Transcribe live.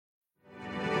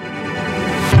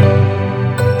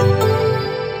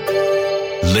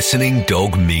Listening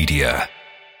Dog Media.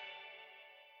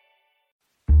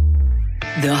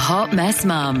 The Hot Mess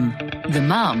Mum. The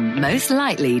mum most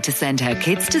likely to send her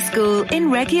kids to school in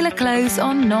regular clothes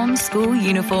on non-school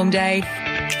uniform day.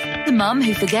 The mum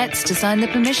who forgets to sign the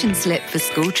permission slip for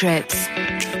school trips.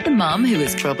 The mum who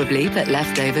has probably put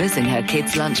leftovers in her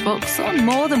kids' lunchbox on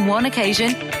more than one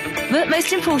occasion. But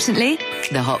most importantly,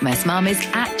 the Hot Mess Mum is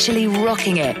actually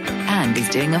rocking it and is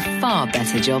doing a far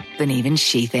better job than even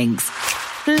she thinks.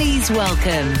 Please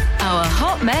welcome our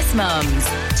Hot Mess Mums,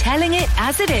 telling it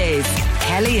as it is,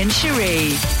 Kelly and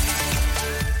Cherie.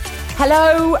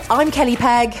 Hello, I'm Kelly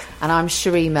Pegg. And I'm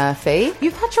Cherie Murphy.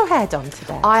 You've had your hair done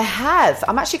today. I have.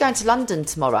 I'm actually going to London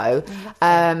tomorrow.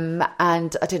 And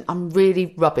I'm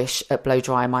really rubbish at blow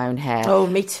drying my own hair. Oh,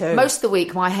 me too. Most of the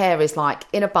week, my hair is like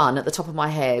in a bun at the top of my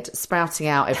head, sprouting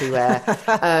out everywhere.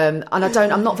 And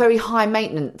I'm not very high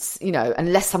maintenance,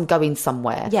 unless I'm going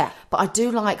somewhere. Yeah. But I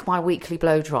do like my weekly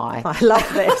blow dry. I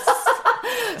love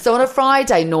this. So on a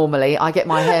Friday, normally, I get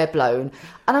my hair blown.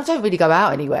 And I don't really go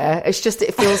out anywhere. It's just,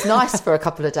 it feels nice for a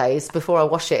couple of days before I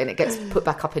wash it and it gets put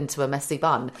back up into a messy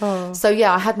bun. Oh. So,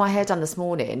 yeah, I had my hair done this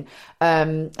morning.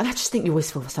 And I just think you always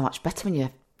feel so much better when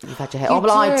you've had your hair.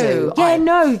 I do. Yeah,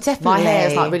 no, definitely. My hair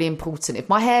is like really important. If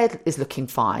my hair is looking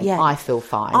fine, I feel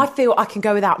fine. I feel I can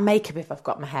go without makeup if I've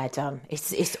got my hair done.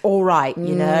 It's all right,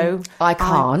 you know. I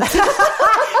can't.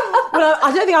 Well,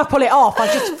 I don't think I pull it off. I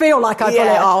just feel like I pull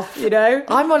it off,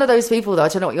 I'm one of those people, though. I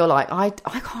don't know what you're like. I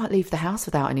can't leave the house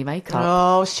without any makeup.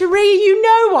 Oh, Cherie, you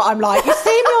know what I'm like. You see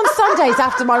me on Sundays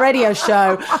after my radio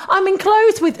show. I'm in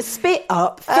clothes with spit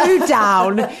up, food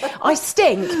down. I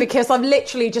stink because I've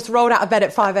literally just rolled out of bed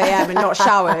at 5 a.m. and not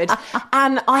showered.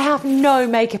 And I have no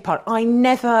makeup on. I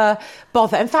never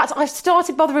bother. In fact, I've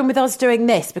started bothering with us doing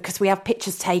this because we have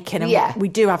pictures taken and we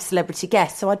do have celebrity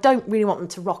guests. So I don't really want them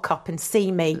to rock up and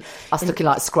see me. Us looking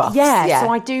like scruffs. Yeah, so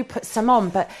I do put some on,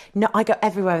 but no, I go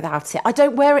everywhere without it. I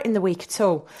don't wear it in the week at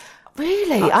all.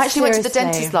 Really? I actually went to the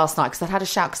dentist last night because I'd had a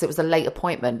shout because it was a late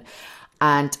appointment.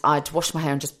 And I'd washed my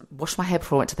hair and just washed my hair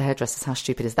before I went to the hairdressers. How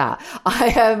stupid is that?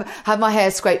 I had my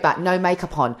hair scraped back, no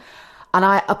makeup on. And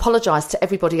I apologised to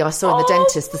everybody I saw in the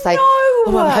dentist to say, I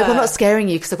hope I'm not scaring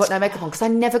you because I've got no makeup on. Because I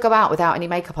never go out without any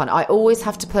makeup on. I always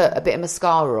have to put a bit of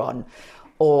mascara on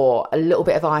or a little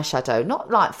bit of eyeshadow.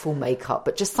 Not like full makeup,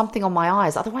 but just something on my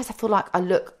eyes. Otherwise, I feel like I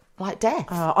look like death.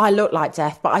 I look like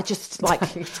death, but I just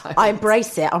I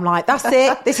embrace it. I'm like, that's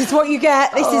it. This is what you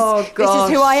get. This is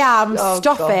who I am.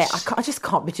 Stop it. I just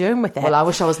can't be doing with it. Well, I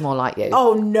wish I was more like you.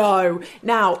 Oh no.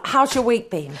 Now, how's your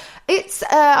week been? It's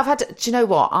do you know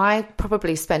what? I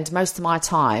probably spend most of my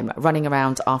time running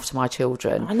around after my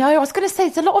children. I know. I was going to say,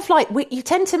 it's a lot of you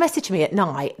tend to message me at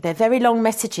night. They're very long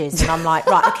messages, and I'm like,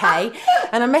 right, okay.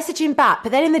 And I'm messaging back,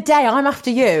 but then in the day I'm after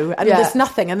you, and there's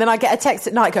nothing. And then I get a text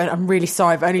at night going, I'm really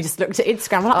sorry, I've only just looked at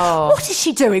Instagram. I'm like, what is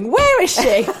she doing? Where is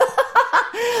she?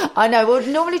 I know. Well,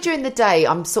 normally during the day,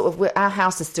 our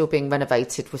house is still being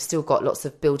renovated. We've still got lots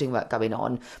of building work going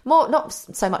on. More, not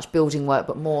so much building work,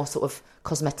 but more sort of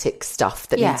cosmetic stuff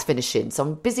that needs finishing. So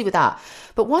I'm busy with that.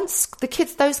 But once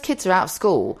those kids are out of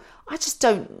school, I just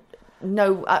don't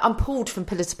know. I'm pulled from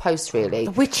pillar to post, really.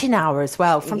 The witching hour as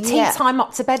well, from tea time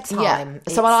up to bedtime.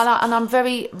 Yeah. So I'm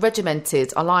very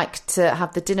regimented. I like to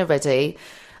have the dinner ready.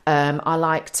 I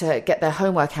like to get their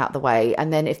homework out the way,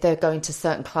 and then if they're going to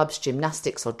certain clubs,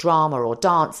 gymnastics or drama or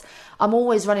dance, I'm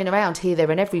always running around here,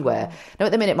 there and everywhere. Now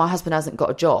at the minute my husband hasn't got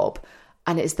a job,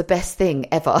 and it's the best thing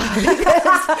ever. Who says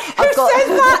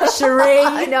that, Cherie?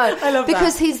 I know. I love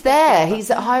because that. he's there, he's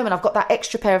at home, and I've got that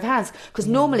extra pair of hands. Because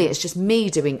normally it's just me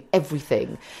doing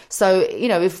everything. So,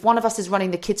 if one of us is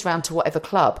running the kids around to whatever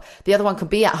club, the other one can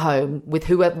be at home with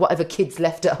whatever kids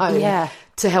left at home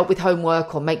to help with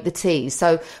homework or make the tea.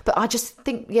 So, but I just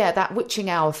think, that witching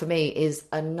hour for me is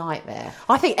a nightmare.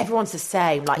 I think everyone's the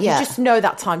same. You just know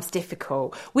that time's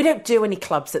difficult. We don't do any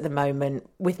clubs at the moment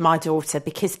with my daughter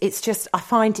because it's just, I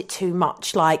find it too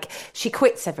much. She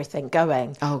quits everything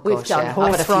going. Oh, gosh, we've done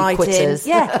horse riding.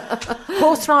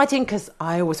 Horse riding, because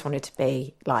I always wanted to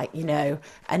be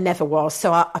and never was.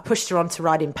 So I pushed her on to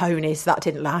riding ponies. That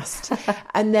didn't last.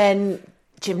 And then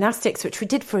gymnastics, which we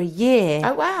did for a year.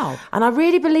 Oh, wow. And I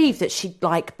really believed that she'd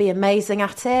be amazing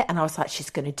at it. And I was like,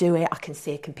 she's going to do it. I can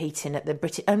see her competing at the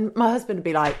British. And my husband would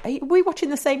be like, are we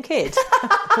watching the same kid?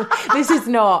 This is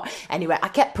not. Anyway, I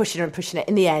kept pushing her and pushing it.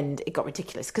 In the end, it got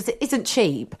ridiculous because it isn't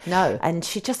cheap. No. And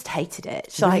she just hated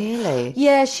it. Really?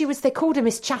 They called her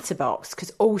Miss Chatterbox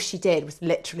because all she did was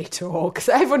literally talk.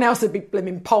 So everyone else would be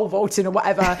blimmin' pole vaulting or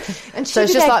whatever. And she so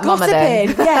it's just like Mama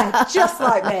then. Yeah, just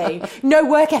like me. No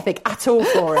work ethic at all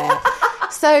for it.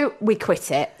 So we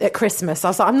quit it at Christmas. I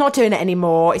was like, I'm not doing it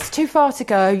anymore. It's too far to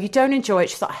go. You don't enjoy it.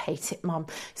 She's like, I hate it, Mum.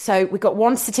 So we got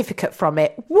 1 certificate from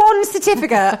it. 1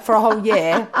 certificate for a whole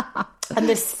year. And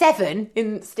there's 7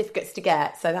 in certificates to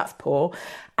get. So that's poor.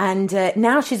 And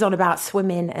now she's on about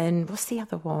swimming and what's the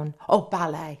other one? Oh,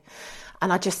 ballet.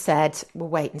 And I just said, we'll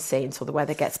wait and see until the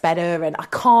weather gets better. And I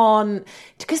can't,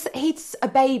 because he's a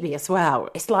baby as well.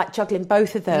 It's like juggling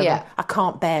both of them. Yeah. I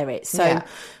can't bear it. So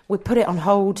we put it on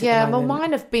hold. Yeah, well,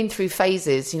 mine have been through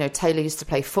phases. You know, Taylor used to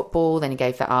play football, then he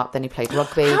gave that up. Then he played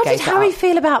rugby. How did Harry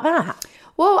feel about that?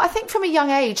 Well, I think from a young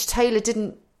age, Taylor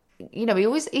didn't, you know,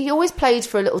 he always played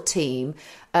for a little team.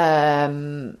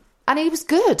 And he was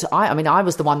good. I mean, I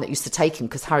was the one that used to take him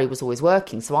because Harry was always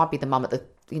working. So I'd be the mum at the,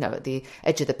 you know, at the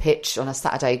edge of the pitch on a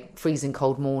Saturday freezing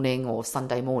cold morning or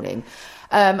Sunday morning.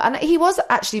 And he was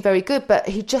actually very good, but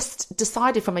he just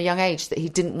decided from a young age that he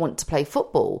didn't want to play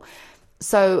football.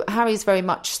 So Harry's very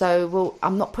much so, well,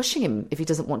 I'm not pushing him if he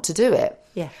doesn't want to do it.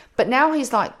 Yeah. But now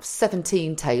he's like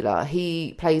 17, Taylor.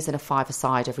 He plays in a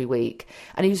 5-a-side every week.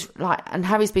 And he's like, and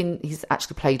he's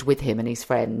actually played with him and his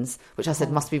friends, which I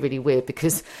said must be really weird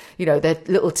because, you know, their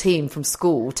little team from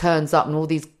school turns up and all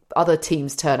these other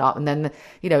teams turn up, and then,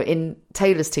 you know, in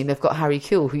Taylor's team they've got Harry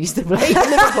Kewell, who used to play in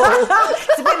Liverpool.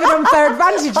 It's a bit of an unfair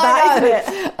advantage, that,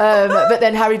 isn't it? But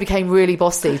then Harry became really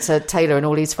bossy to Taylor and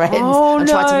all his friends and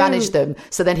tried to manage them.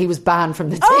 So then he was banned from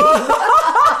the team.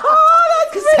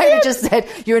 Because Taylor just said,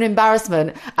 "You're an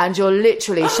embarrassment, and you're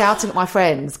literally shouting at my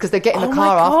friends," because they get in the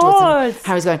car afterwards. And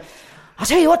Harry's going, "I'll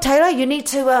tell you what, Taylor, you need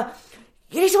to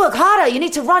work harder. You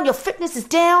need to run. Your fitness is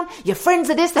down. Your friends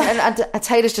are this." And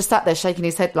Taylor's just sat there shaking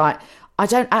his head like, "I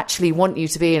don't actually want you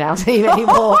to be in our team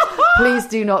anymore. Please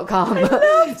do not come."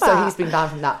 So he's been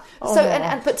banned from that.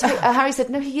 But Harry said,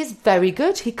 no, he is very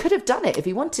good. He could have done it if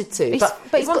he wanted to.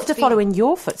 But he wants to follow in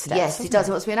your footsteps. Yes, he does.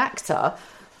 He wants to be an actor.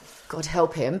 God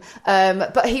help him.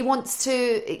 But he wants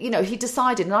to, you know, he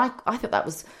decided, and I think that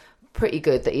was pretty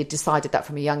good that he decided that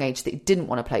from a young age that he didn't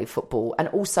want to play football. And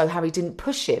also Harry didn't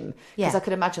push him, because I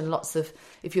could imagine lots of,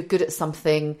 if you're good at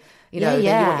something, you know,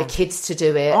 then you want your kids to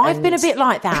do it. I've been a bit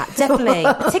like that, definitely.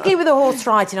 Particularly with the horse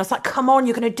riding. I was like, come on,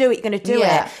 you're going to do it, you're going to do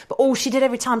it. But all she did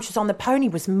every time she was on the pony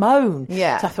was moan.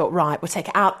 Yeah. So I thought, right, we'll take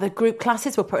it out the group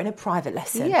classes, we'll put in a private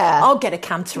lesson. Yeah. I'll get a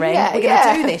cantering. We're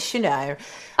going to do this, you know.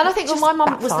 And I think my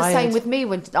mum was the same with me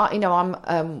when, you know,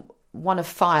 I'm one of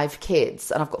 5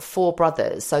 kids and I've got 4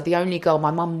 brothers. So the only girl,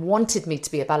 my mum wanted me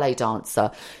to be a ballet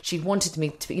dancer. She wanted me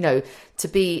to, you know, to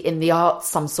be in the arts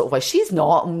some sort of way. She's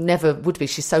not, never would be.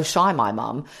 She's so shy, my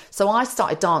mum. So I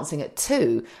started dancing at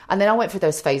 2. And then I went through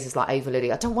those phases like Ava Lily.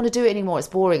 I don't want to do it anymore. It's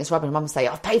boring. It's rubbish. And mum would say,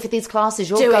 I've paid for these classes.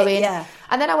 You'll go in. Yeah.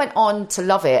 And then I went on to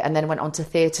love it. And then went on to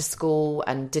theatre school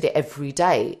and did it every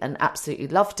day and absolutely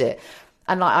loved it.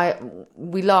 And like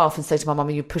we laugh and say to my mum,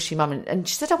 "Are you pushy, mum?" And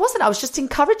she said, "I wasn't. I was just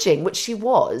encouraging," which she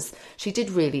was. She did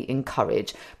really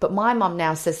encourage. But my mum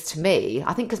now says to me,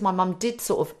 I think because my mum did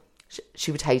sort of,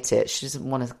 she would hate it. She doesn't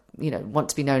want to, you know, want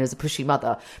to be known as a pushy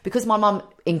mother. Because my mum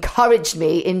encouraged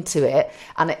me into it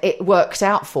and it worked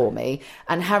out for me.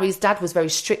 And Harry's dad was very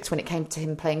strict when it came to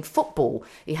him playing football.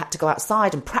 He had to go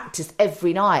outside and practice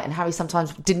every night. And Harry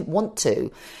sometimes didn't want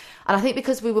to. And I think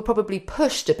because we were probably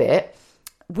pushed a bit,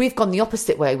 we've gone the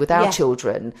opposite way with our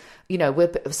children. You know, we're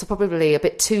probably a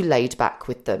bit too laid back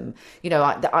with them. You know,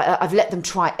 I've let them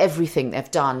try everything. They've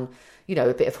done, you know,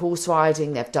 a bit of horse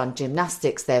riding. They've done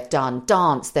gymnastics. They've done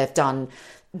dance. They've done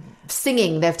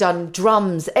singing. They've done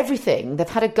drums, everything. They've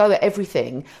had a go at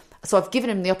everything. So I've given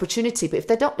them the opportunity. But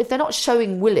if they're not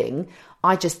showing willing,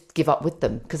 I just give up with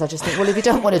them, because I just think, well, if you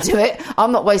don't want to do it,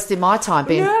 I'm not wasting my time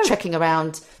trekking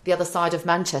around the other side of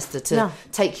Manchester to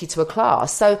take you to a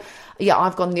class. So yeah,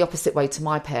 I've gone the opposite way to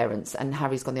my parents, and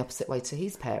Harry's gone the opposite way to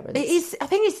his parents. It is. I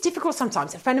think it's difficult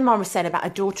sometimes. A friend of mine was saying about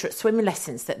a daughter at swimming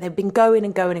lessons that they've been going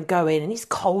and going and going, and it's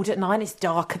cold at night, it's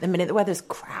dark at the minute, the weather's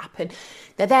crap, and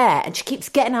they're there, and she keeps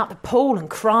getting out the pool and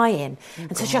crying.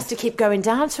 And so she has to keep going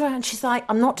down to her, and she's like,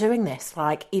 I'm not doing this.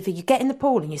 Like, either you get in the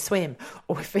pool and you swim,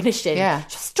 or we're finishing. Yeah.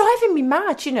 Just driving me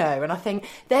mad, you know. And I think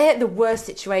they're the worst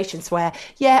situations where,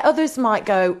 others might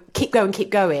go, keep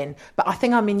going. But I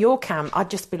think I'm in your camp. I'd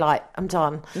just be like, I'm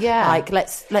done. Yeah. Like,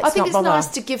 let's I think not it's bother. nice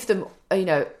to give them, you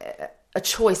know, a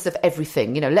choice of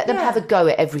everything, you know, let them have a go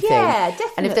at everything. Yeah,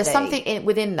 definitely. And if there's something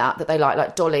within that they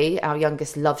like Dolly, our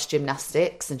youngest, loves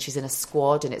gymnastics and she's in a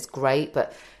squad and it's great.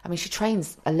 But I mean, she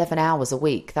trains 11 hours a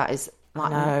week. That is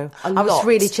like I was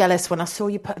really jealous when I saw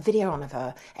you put a video on of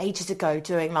her ages ago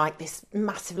doing like this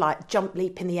massive like jump,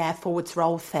 leap in the air, forwards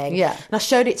roll thing. Yeah. And I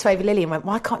showed it to Ava Lily and went,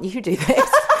 why can't you do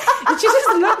this? And she just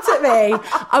looked at me.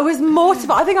 I was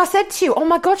mortified. I think I said to you, "Oh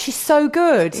my God, she's so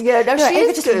good." Yeah, no, she Ava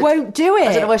is just good. won't do it.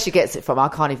 I don't know where she gets it from. I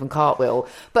can't even cartwheel,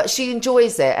 but she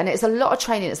enjoys it, and it's a lot of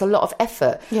training. It's a lot of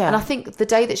effort. Yeah. And I think the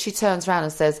day that she turns around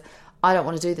and says, "I don't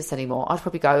want to do this anymore," I'd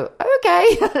probably go,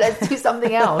 "Okay, let's do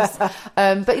something else."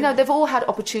 But they've all had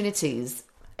opportunities,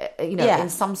 in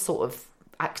some sort of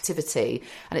activity,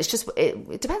 and it's just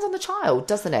it depends on the child,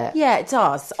 doesn't it? Yeah, it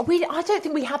does. I don't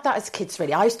think we had that as kids,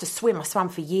 really. I used to swim. I swam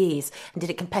for years and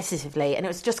did it competitively, and it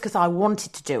was just because I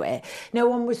wanted to do it. No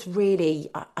one was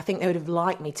really, I think they would have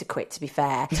liked me to quit, to be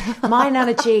fair. My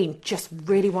Nana Jean just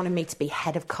really wanted me to be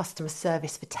head of customer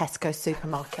service for Tesco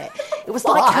supermarket. It was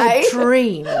like her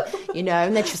dream,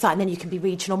 and then she was like, and then you can be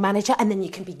regional manager, and then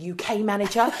you can be UK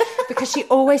manager, because she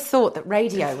always thought that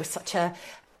radio was such an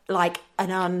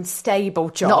unstable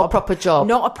job. Not a proper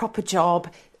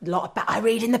job. A lot of I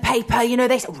read in the paper,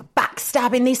 they say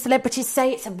backstabbing, these celebrities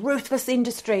say it's a ruthless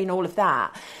industry and all of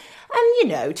that.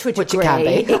 And, to a degree,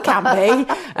 it can be.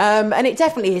 And it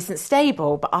definitely isn't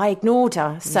stable, but I ignored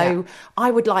her. So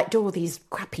I would do all these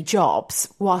crappy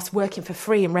jobs whilst working for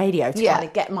free in radio to kind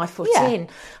of get my foot in.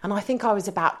 And I think I was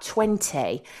about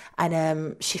 20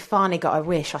 and she finally got her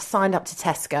wish. I signed up to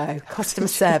Tesco, customer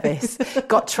service,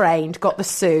 got trained, got the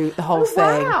suit, the whole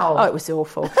thing. Wow. Oh, it was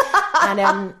awful.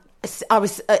 And I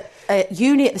was at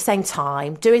uni at the same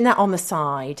time, doing that on the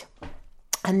side.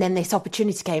 And then this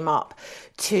opportunity came up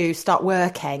to start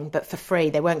working, but for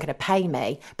free. They weren't going to pay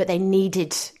me, but they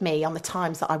needed me on the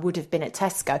times that I would have been at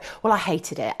Tesco. Well, I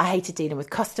hated it. I hated dealing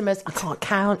with customers. I can't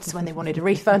count. So when they wanted a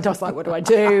refund, I was like, what do I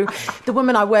do? The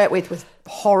woman I worked with was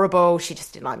horrible. She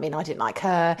just didn't like me and I didn't like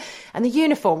her. And the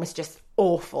uniform was just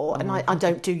awful, and I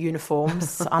don't do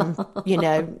uniforms. I'm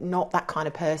not that kind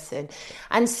of person.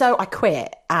 And so I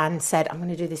quit and said, I'm going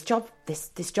to do this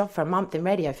job for a month in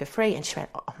radio for free. And she went,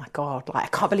 oh my God, I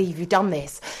can't believe you've done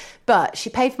this. But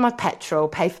she paid for my petrol,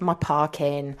 paid for my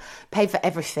parking, paid for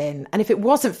everything. And if it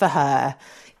wasn't for her,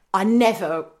 I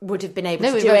never would have been able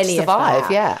to do any of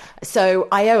that. Yeah. So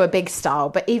I owe a big style.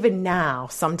 But even now,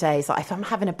 some days, if I'm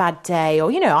having a bad day,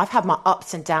 or I've had my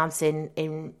ups and downs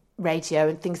in radio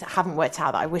and things that haven't worked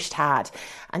out that I wished had,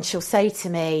 and she'll say to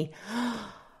me,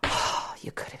 oh,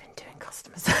 you could have been doing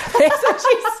customer service. And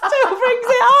she still brings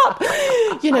it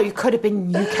up. You could have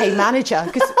been UK manager.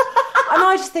 And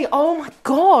I just think, oh my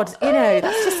God,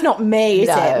 that's just not me, is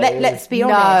it? Let's be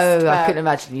honest. No, I couldn't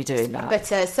imagine you doing that.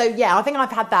 But I think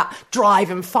I've had that drive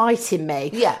and fight in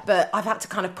me. Yeah. But I've had to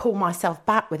kind of pull myself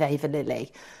back with Ava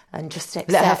Lily and just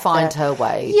accept let her find her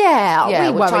way. Yeah,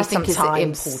 we which worry I think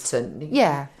sometimes. is important.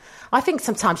 Yeah. I think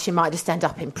sometimes she might just end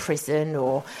up in prison,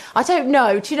 or I don't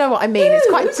know. Do you know what I mean? It's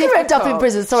quite difficult. End up in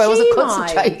prison. Sorry, I wasn't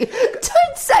concentrating.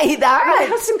 Don't say that. My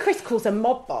husband Chris calls her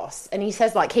mob boss, and he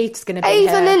says he's going to be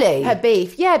Ava Lily, her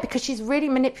beef. Yeah, because she's really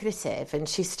manipulative, and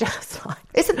she's just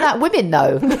isn't that women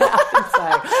though? Yeah,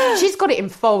 I think so. She's got it in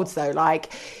folds though.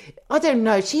 I don't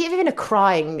know. She even a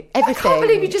crying everything. I can't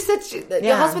believe you just said that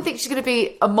your husband thinks she's going to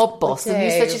be a mob boss, and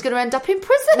you said she's going to end up in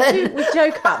prison. We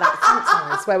joke about that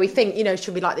sometimes, where we think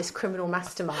she'll be like this criminal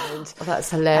mastermind. Oh, that's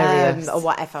hilarious, or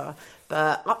whatever.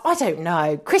 But I don't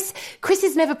know. Chris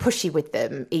is never pushy with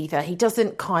them either. He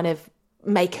doesn't kind of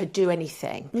make her do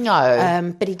anything.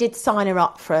 No. But he did sign her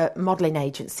up for a modelling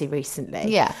agency recently.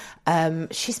 Yeah.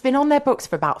 She's been on their books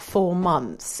for about 4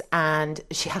 months and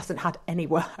she hasn't had any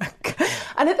work.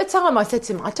 And at the time I said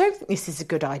to him, I don't think this is a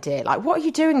good idea. What are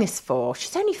you doing this for?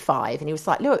 She's only 5. And he was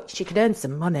like, look, she could earn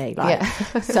some money.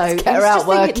 So get her out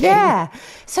working. Yeah.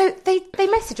 So they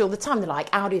message all the time. They're like,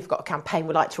 Audi have got a campaign.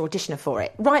 We'd like to audition her for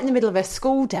it. Right in the middle of her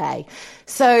school day.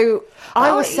 So I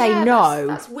always say no.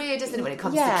 That's weird, isn't it, when it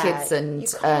comes to kids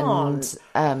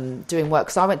and doing work?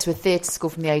 Because I went to a theatre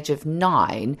school from the age of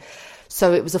 9.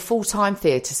 So it was a full-time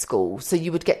theatre school. So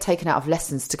you would get taken out of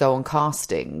lessons to go on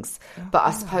castings. But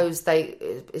I suppose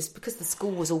it's because the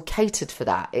school was all catered for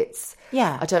that.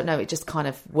 I don't know, it just kind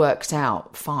of worked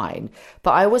out fine.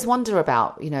 But I always wonder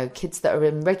about, kids that are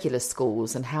in regular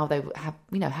schools and how they have,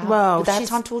 how they have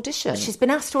time to audition. She's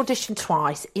been asked to audition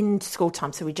twice in school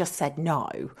time, so we just said no.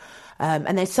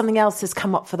 And then something else has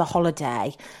come up for the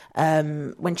holiday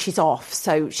when she's off.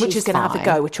 So she's going to have a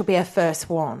go, which will be her first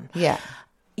one. Yeah.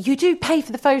 You do pay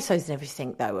for the photos and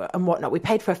everything, though, and whatnot. We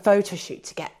paid for a photo shoot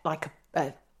to get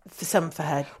a for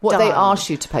her. What, done. they asked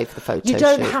you to pay for the photo You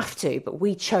don't shoot? have to, but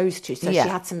we chose to. So Yeah. she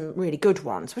had some really good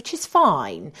ones, which is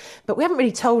fine. But we haven't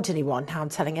really told anyone. How I'm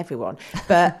telling everyone.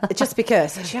 But just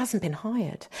because she hasn't been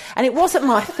hired. And it wasn't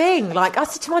my thing. Like, I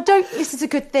said to him, this is a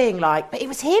good thing. Like, but it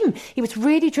was him. He was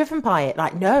really driven by it.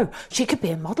 Like, no, she could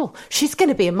be a model. She's going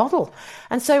to be a model.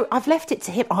 And so I've left it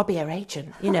to him. I'll be her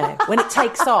agent, when it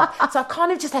takes off. So I've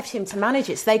kind of just left him to manage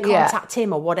it. So they contact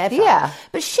him or whatever. Yeah.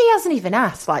 But she hasn't even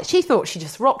asked. Like, she thought she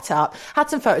just rocked up, had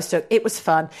some photos took, it was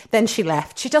fun, then she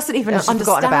left. She doesn't even She's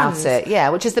understand forgotten about it. Yeah,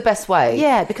 which is the best way.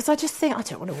 Yeah, because I just think I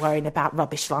don't want to worry about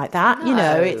rubbish like that.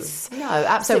 It's no,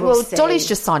 absolutely. So well, see. Dolly's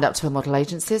just signed up to a model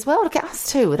agency as well. Look at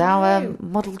us too with our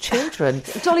model children.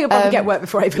 Dolly will probably get work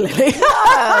before Ava Lily.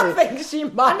 I think she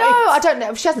might. No, I don't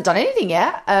know. She hasn't done anything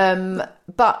yet.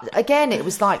 But again, it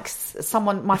was like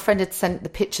my friend had sent the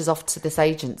pictures off to this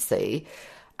agency,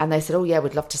 and they said, "Oh yeah,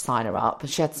 we'd love to sign her up," and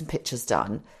she had some pictures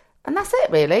done. And that's it,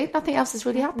 really. Nothing else has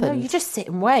really happened. No, you just sit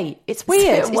and wait. It's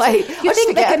weird. Sit and wait. You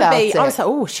think they're going to be... it. I was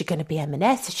like, is she going to be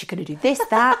M&S? Is she going to do this,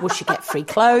 that? Will she get free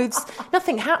clothes?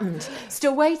 Nothing happened.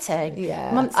 Still waiting.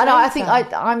 Yeah. Months and later. I think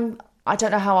I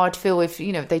don't know how I'd feel if,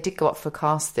 they did go up for a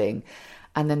casting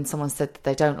and then someone said that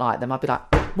they don't like them. I'd be like,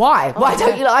 why? Why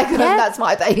don't you like them? Yeah. That's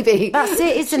my baby. That's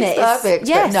it, isn't She's it? Perfect.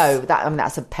 Yes. But no,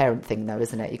 that's a parent thing though,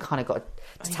 isn't it? You kind of got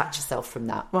to detach yourself from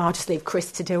that. Well, I'll just leave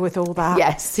Chris to deal with all that.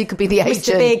 Yes, he could be the agent.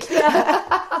 Mr. Big.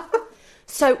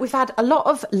 So we've had a lot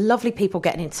of lovely people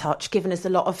getting in touch, giving us a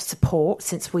lot of support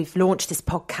since we've launched this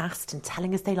podcast and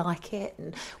telling us they like it,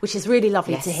 which is really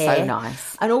lovely to hear. So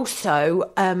nice. And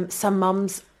also some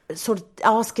mums sort of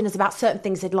asking us about certain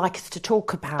things they'd like us to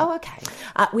talk about. Oh, okay.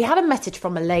 We had a message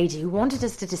from a lady who wanted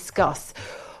us to discuss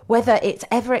whether it's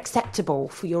ever acceptable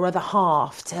for your other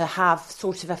half to have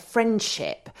sort of a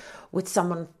friendship with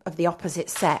someone of the opposite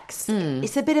sex.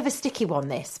 It's a bit of a sticky one,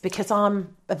 this, because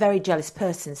I'm a very jealous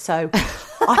person. So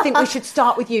I think we should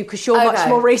start with you because you're much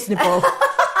more reasonable.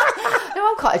 No,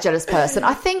 I'm quite a jealous person.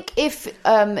 I think if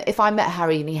I met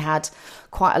Harry and he had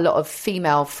quite a lot of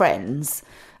female friends,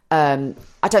 I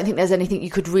don't think there's anything you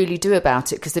could really do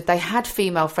about it, because if they had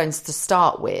female friends to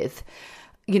start with,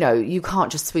 you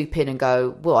can't just swoop in and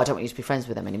go, well, I don't want you to be friends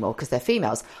with them anymore because they're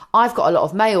females. I've got a lot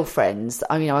of male friends.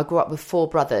 I grew up with 4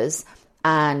 brothers,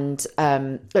 and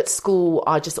at school,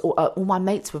 all my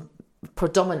mates were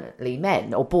predominantly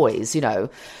men or boys,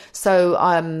 So,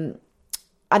 and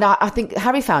I think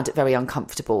Harry found it very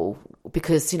uncomfortable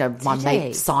because, my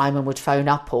mate Simon would phone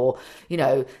up, or,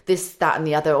 this, that and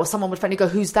the other, or someone would phone and go,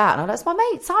 who's that? And I'm like, that's my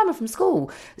mate Simon from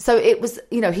school. So it was,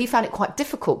 he found it quite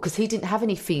difficult because he didn't have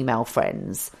any female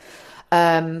friends.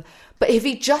 But if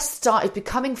he just started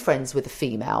becoming friends with a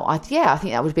female, I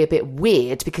think that would be a bit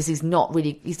weird because he's not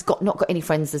got any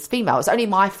friends as female. It's only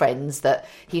my friends that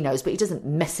he knows, but he doesn't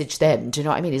message them. Do you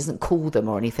know what I mean? He doesn't call them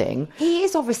or anything. He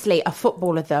is obviously a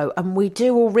footballer, though, and we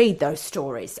do all read those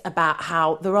stories about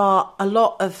how there are a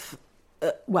lot of,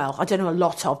 I don't know a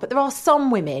lot of, but there are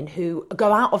some women who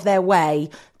go out of their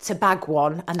way to bag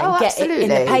one and then get it in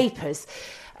the papers.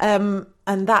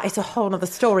 And that is a whole other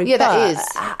story. Yeah, that is.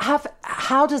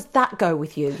 How does that go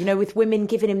with you? With women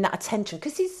giving him that attention?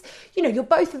 Because he's, you're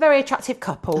both a very attractive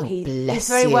couple. He's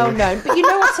very well known, but you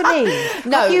know what I mean.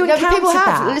 No, people have.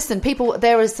 That? Listen,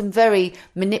 there are some very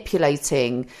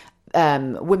manipulating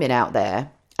women out there.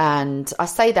 And I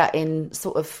say that in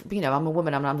sort of, I'm a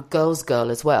woman, I'm a girl's girl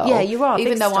as well. Yeah, you are.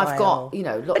 Even though style. I've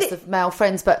got, lots of male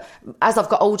friends. But as I've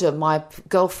got older, my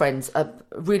girlfriends are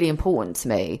really important to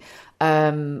me.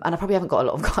 And I probably haven't got a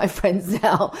lot of guy friends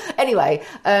now. Anyway,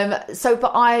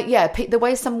 the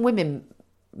way some women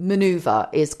maneuver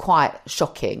is quite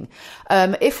shocking.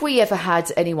 If we ever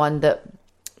had anyone that,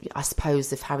 I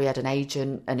suppose if Harry had an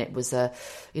agent and it was there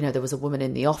was a woman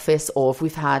in the office, or if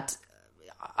we've had,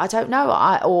 I don't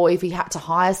know, or if he had to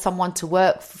hire someone to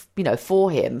work, for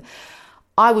him,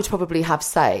 I would probably have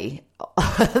say,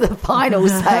 the final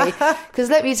say, because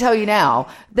let me tell you now,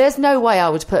 there's no way I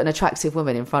would put an attractive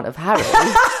woman in front of Harry.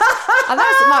 And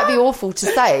that might be awful to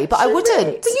say, but I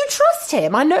wouldn't. But you trust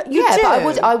him, I know you do.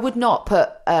 But I would not put.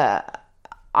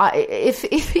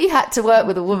 If he had to work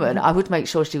with a woman, I would make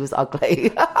sure she was ugly.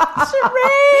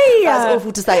 Cherie! That's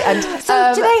awful to say. And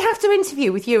so, do they have to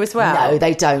interview with you as well? No,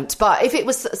 they don't. But if it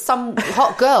was some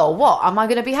hot girl, what am I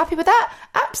going to be happy with that?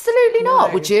 Absolutely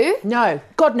not. Would you? No,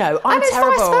 God no. I'm and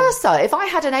terrible. It's vice versa. If I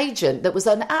had an agent that was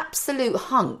an absolute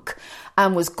hunk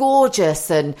and was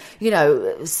gorgeous and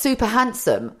super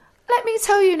handsome, let me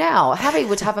tell you now, Harry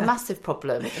would have a massive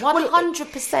problem.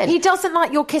 100%. He doesn't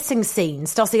like your kissing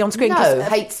scenes, does he, on screen? No,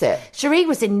 hates it. Cherie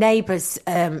was in Neighbours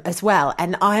as well,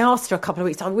 and I asked her a couple of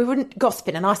weeks ago, we were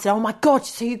gossiping, and I said, oh my God,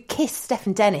 so you kissed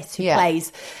Stephen Dennis, who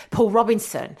plays Paul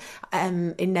Robinson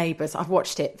in Neighbours. I've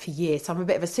watched it for years, so I'm a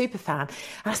bit of a super fan.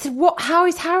 And I said, how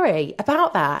is Harry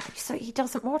about that? So he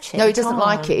doesn't watch it. No, he doesn't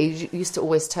like it. He used to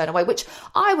always turn away, which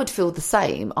I would feel the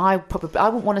same. I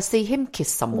wouldn't want to see him kiss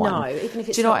someone. No, even if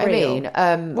it's Do you know what real.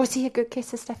 I mean? Was he a good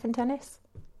kisser, Stephen Dennis?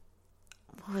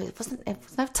 Well, there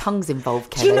was no tongues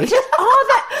involved, Kelly.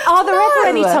 Are there ever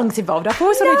any tongues involved? I've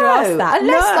always wanted to ask that.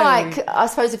 Unless, I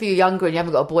suppose if you're younger and you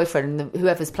haven't got a boyfriend and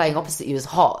whoever's playing opposite you is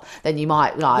hot, then you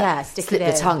might slip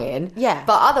the tongue in. Yeah.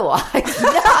 But otherwise,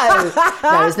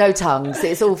 no, there's no tongues.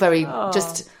 It's all very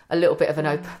just a little bit of an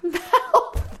open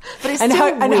mouth. But it's still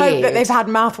weird. And hope that they've had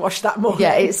mouthwash that morning.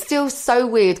 Yeah, it's still so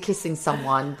weird kissing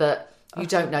someone that you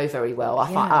don't know very well.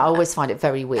 I always find it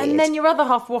very weird. And then your other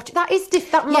half watch it. That is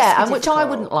that must be and which I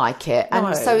wouldn't like it.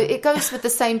 And so it goes with the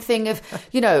same thing of,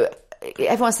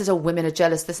 everyone says, oh, women are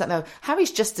jealous, this, that, no.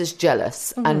 Harry's just as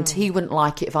jealous, and he wouldn't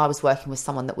like it if I was working with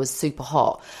someone that was super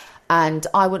hot. And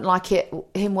I wouldn't like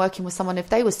him working with someone if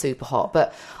they were super hot.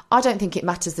 But I don't think it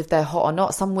matters if they're hot or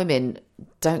not. Some women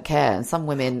don't care, and some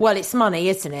women... Well, it's money,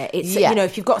 isn't it? It's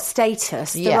if you've got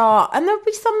status, there'll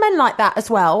be some men like that as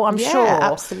well, I'm sure.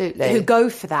 Absolutely. Who go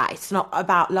for that. It's not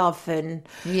about love and...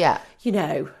 Yeah.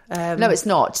 No, it's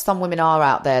not. Some women are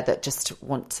out there that just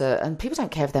want to... And people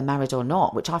don't care if they're married or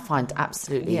not, which I find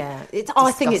absolutely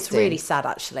I think it's really sad,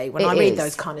 actually, when I read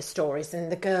those kind of stories and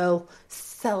the girl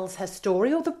sells her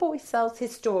story or the boy sells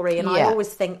his story, and I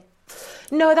always think,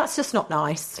 no, that's just not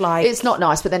nice. Like, it's not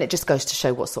nice, but then it just goes to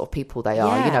show what sort of people they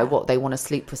are. What they want to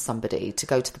sleep with somebody, to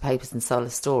go to the papers and sell a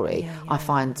story. I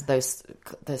find those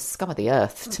the scum of the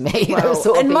earth to me. Those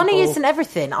sort of people. Money isn't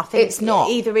everything. I think it's not.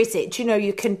 Either is it.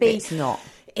 You can be. It's not.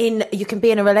 You can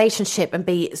be in a relationship and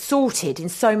be sorted in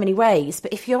so many ways,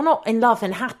 but if you're not in love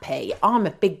and happy, I'm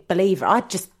a big believer.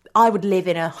 I would live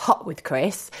in a hut with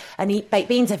Chris and eat baked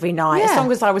beans every night as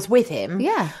long as I was with him.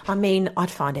 Yeah. I mean,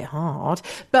 I'd find it hard,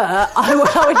 but I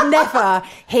would never,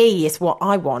 he is what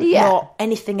I want, not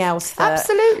anything else.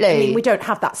 Absolutely. I mean, we don't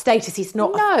have that status. He's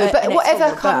not. No, but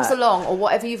whatever comes along or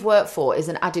whatever you've worked for is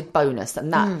an added bonus.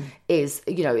 And that is,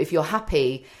 if you're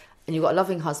happy and you've got a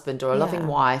loving husband or a loving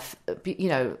wife,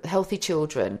 healthy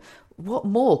children, what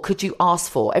more could you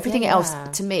ask for? Everything else,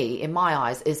 to me, in my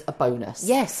eyes, is a bonus.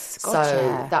 Yes, gotcha.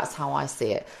 So that's how I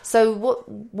see it. So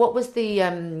what was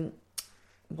the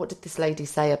what did this lady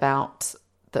say about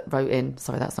that wrote in?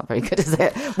 Sorry, that's not very good, is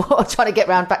it? I'm trying to get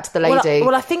round back to the lady.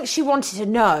 Well, I think she wanted to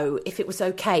know if it was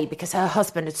okay because her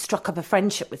husband had struck up a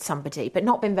friendship with somebody, but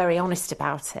not been very honest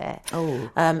about it.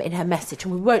 In her message,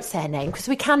 and we won't say her name because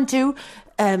we can do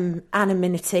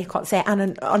anonymity. I can't say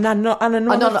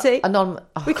anonymity.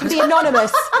 We can be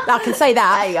anonymous. I can say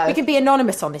that. There you go. We can be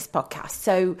anonymous on this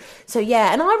podcast. So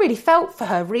yeah, and I really felt for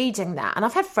her reading that, and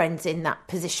I've had friends in that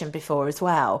position before as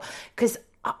well, because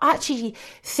I actually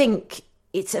think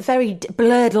it's a very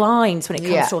blurred lines when it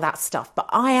comes to all that stuff. But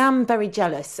I am very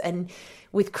jealous, and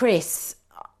with Chris,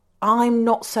 I'm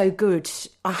not so good.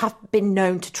 I have been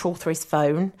known to trawl through his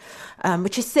phone,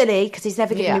 which is silly because he's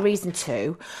never given me reason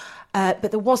to.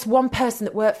 But there was one person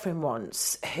that worked for him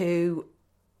once who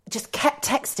just kept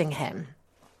texting him.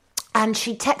 And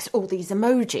she texted all these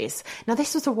emojis. Now,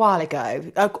 this was a while ago,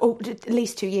 or at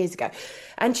least 2 years ago.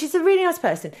 And she's a really nice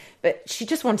person, but she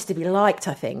just wanted to be liked,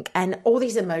 I think. And all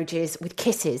these emojis with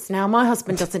kisses. Now, my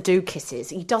husband doesn't do kisses.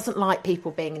 He doesn't like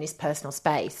people being in his personal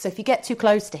space. So if you get too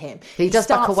close to him... He does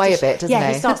back away a bit, doesn't he?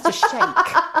 Yeah, he starts to shake.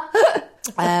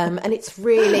 And it's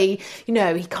really,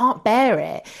 he can't bear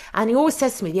it. And he always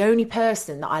says to me, the only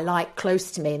person that I like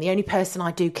close to me and the only person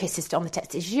I do kisses to on the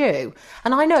text is you.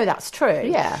 And I know that's true.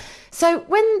 Yeah. So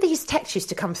when these texts used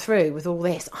to come through with all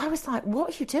this, I was like, what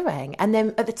are you doing? And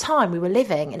then at the time we were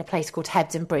living in a place called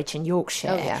Hebden Bridge in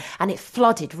Yorkshire, and it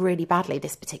flooded really badly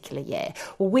this particular year.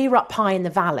 Well, we were up high in the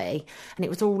valley and it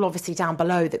was all obviously down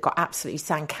below that got absolutely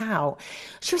sank out.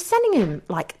 She was sending him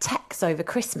like texts over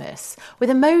Christmas with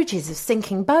emojis of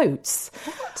sinking boats.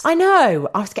 What? I know.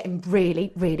 I was getting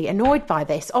really, really annoyed by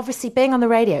this. Obviously being on the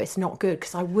radio, it's not good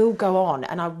because I will go on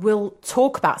and I will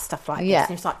talk about stuff like this.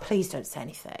 And it's like, please don't say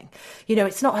anything.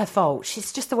 It's not her fault.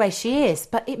 She's just the way she is.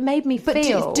 But it made me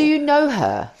feel... But do you know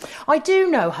her? I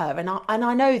do know her, and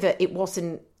I know that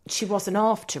she wasn't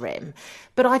after him.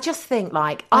 But I just think,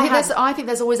 like... I think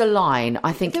there's always a line.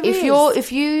 I think if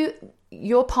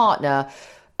your partner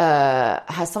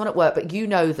has someone at work, but you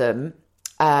know them...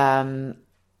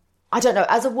 I don't know.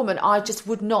 As a woman, I just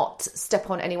would not step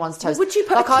on anyone's toes. Would you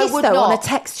put a kiss, on a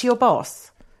text to your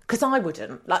boss? Because I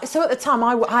wouldn't. So at the time,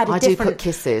 I had a different... I do put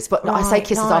kisses, but I say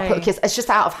kisses, I put a kiss. It's just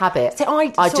out of habit. So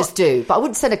I just do. But I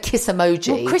wouldn't send a kiss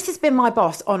emoji. Well, Chris has been my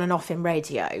boss on and off in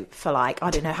radio for I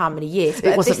don't know how many years.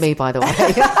 It wasn't me, by the way.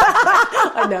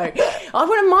 I know. I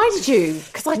wouldn't have minded you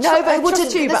because I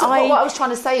trust you. But what I was trying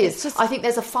to say is, I think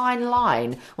there's a fine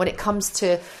line when it comes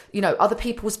to, other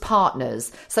people's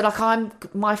partners. So I'm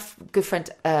my good friend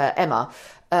Emma.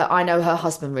 I know her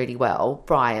husband really well,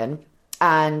 Brian.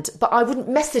 But I wouldn't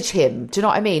message him. Do you know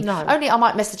what I mean? No. Only I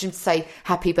might message him to say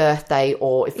happy birthday,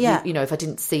 or if if I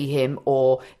didn't see him,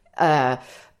 or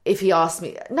if he asked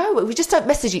me. No, we just don't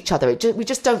message each other. We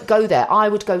just don't go there. I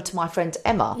would go to my friend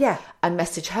Emma, and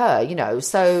message her.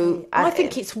 So I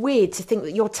think it's weird to think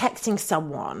that you're texting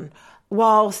someone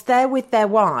whilst they're with their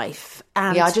wife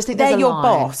and I just think they're your line.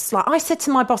 boss. I said to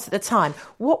my boss at the time,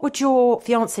 what would your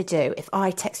fiancé do if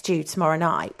I text you tomorrow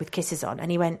night with kisses on?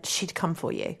 And he went, she'd come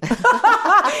for you.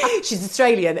 She's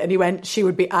Australian. And he went, she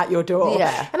would be at your door.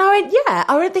 Yeah. And I went, yeah.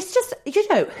 I went, it's just,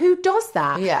 who does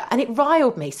that? Yeah. And it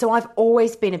riled me. So I've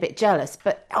always been a bit jealous.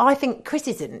 But I think Chris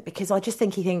isn't, because I just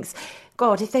think he thinks,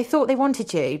 God, if they thought they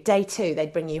wanted you, day 2,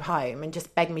 they'd bring you home and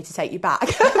just beg me to take you back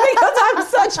because I'm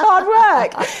such hard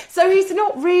work. So he's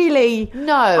not really...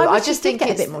 No, I just think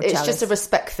it's just a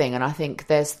respect thing, and I think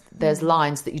there's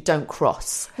lines that you don't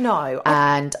cross. No.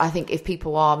 And I think if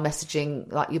people are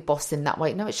messaging like your boss in that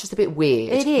way, no, it's just a bit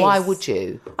weird. It is. Why would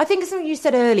you? I think it's something you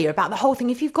said earlier about the whole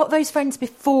thing. If you've got those friends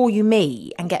before you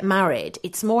meet and get married,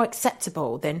 it's more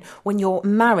acceptable than when you're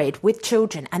married with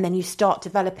children and then you start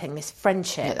developing this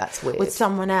friendship that's weird. with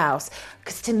someone else.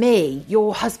 Because to me,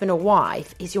 your husband or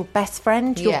wife is your best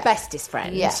friend, your bestest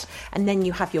friend. Yeah. And then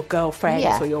you have your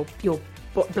girlfriends or your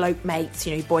bloke mates,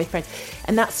 your boyfriends,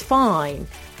 and that's fine.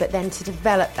 But then to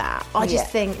develop that, I just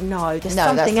think, there's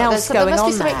something else going on there. There must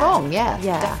be something wrong, yeah,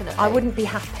 definitely. I wouldn't be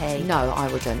happy. No,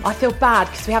 I wouldn't. I feel bad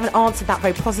because we haven't answered that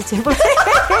very positively.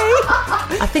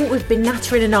 I think we've been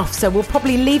nattering enough, so we'll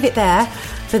probably leave it there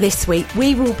for this week.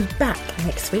 We will be back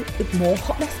next week with more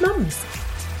Hot Mess Mums.